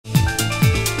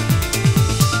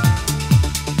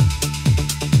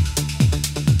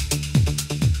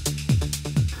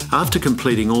After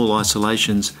completing all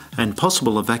isolations and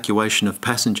possible evacuation of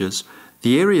passengers,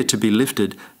 the area to be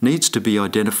lifted needs to be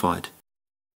identified.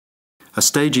 A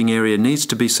staging area needs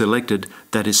to be selected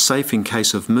that is safe in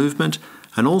case of movement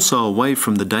and also away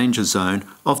from the danger zone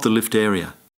of the lift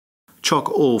area. Chock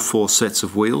all 4 sets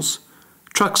of wheels.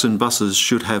 Trucks and buses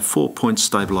should have 4-point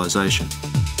stabilisation.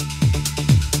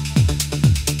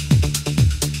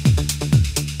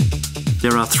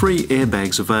 There are 3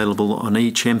 airbags available on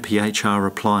each MPHR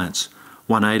appliance,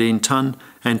 one 18-tonne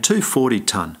and 2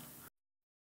 40-tonne.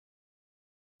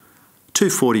 2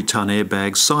 40-tonne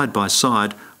airbags side by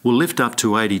side will lift up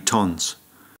to 80 tonnes.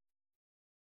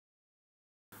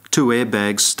 2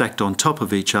 airbags stacked on top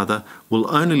of each other will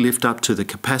only lift up to the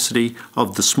capacity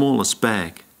of the smallest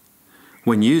bag.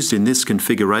 When used in this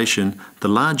configuration, the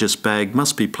largest bag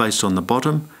must be placed on the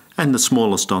bottom and the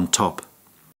smallest on top.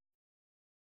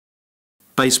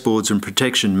 Baseboards and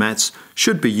protection mats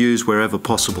should be used wherever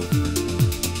possible.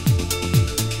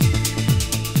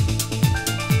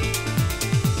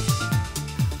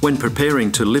 When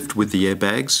preparing to lift with the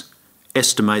airbags,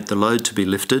 estimate the load to be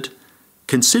lifted,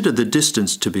 consider the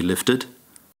distance to be lifted,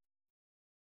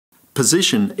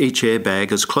 position each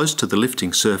airbag as close to the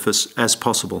lifting surface as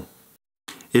possible.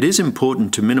 It is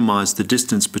important to minimise the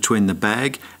distance between the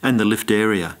bag and the lift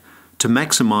area to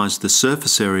maximise the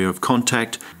surface area of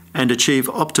contact and achieve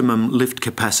optimum lift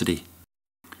capacity.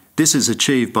 This is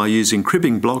achieved by using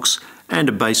cribbing blocks and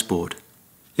a baseboard,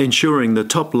 ensuring the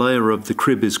top layer of the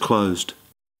crib is closed.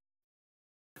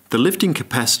 The lifting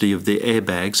capacity of the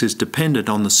airbags is dependent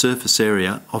on the surface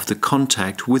area of the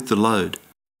contact with the load.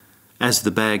 As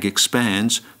the bag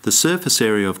expands, the surface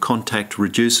area of contact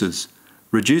reduces,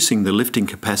 reducing the lifting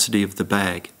capacity of the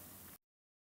bag.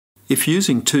 If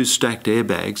using 2 stacked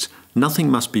airbags, nothing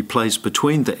must be placed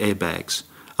between the airbags,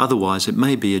 otherwise it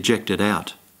may be ejected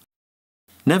out.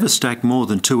 Never stack more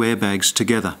than 2 airbags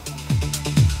together.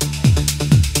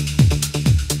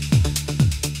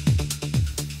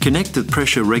 Connect the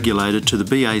pressure regulator to the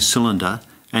BA cylinder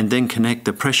and then connect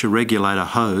the pressure regulator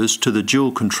hose to the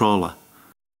dual controller.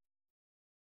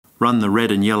 Run the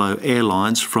red and yellow air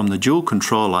lines from the dual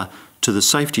controller to the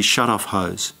safety shutoff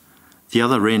hose. The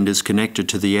other end is connected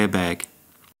to the airbag.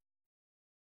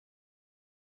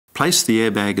 Place the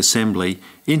airbag assembly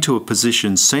into a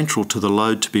position central to the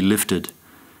load to be lifted.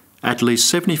 At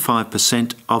least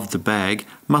 75% of the bag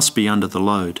must be under the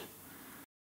load.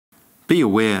 Be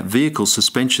aware vehicle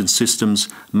suspension systems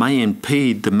may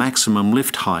impede the maximum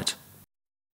lift height.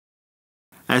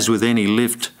 As with any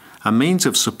lift, a means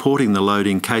of supporting the load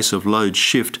in case of load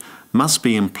shift must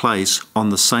be in place on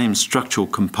the same structural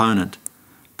component.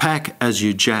 Pack as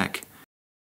you jack.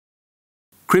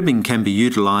 Cribbing can be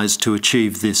utilised to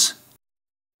achieve this.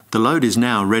 The load is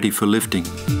now ready for lifting.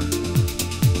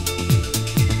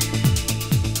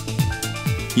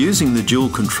 Using the dual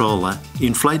controller,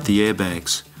 inflate the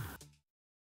airbags.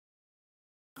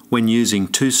 When using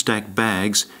 2 stacked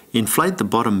bags, inflate the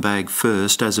bottom bag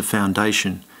first as a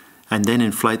foundation and then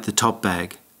inflate the top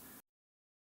bag.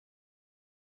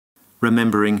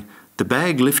 Remembering, the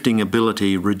bag lifting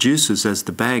ability reduces as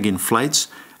the bag inflates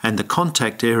and the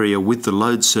contact area with the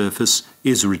load surface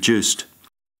is reduced.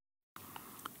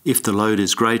 If the load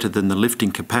is greater than the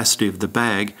lifting capacity of the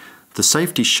bag, the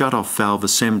safety shutoff valve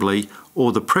assembly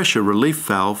or the pressure relief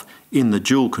valve in the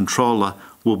dual controller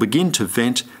will begin to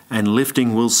vent and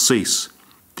lifting will cease.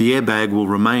 The airbag will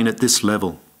remain at this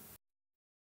level.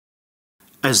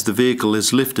 As the vehicle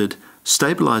is lifted,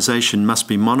 stabilisation must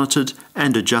be monitored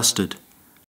and adjusted.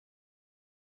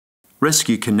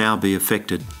 Rescue can now be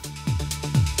effected.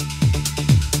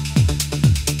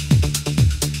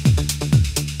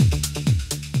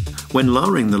 When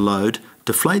lowering the load,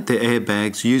 deflate the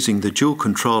airbags using the dual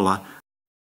controller,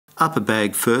 upper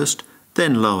bag first,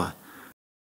 then lower.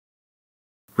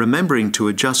 Remembering to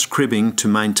adjust cribbing to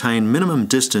maintain minimum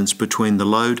distance between the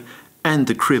load and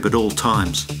the crib at all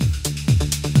times.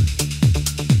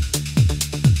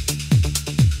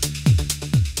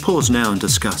 Pause now and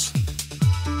discuss.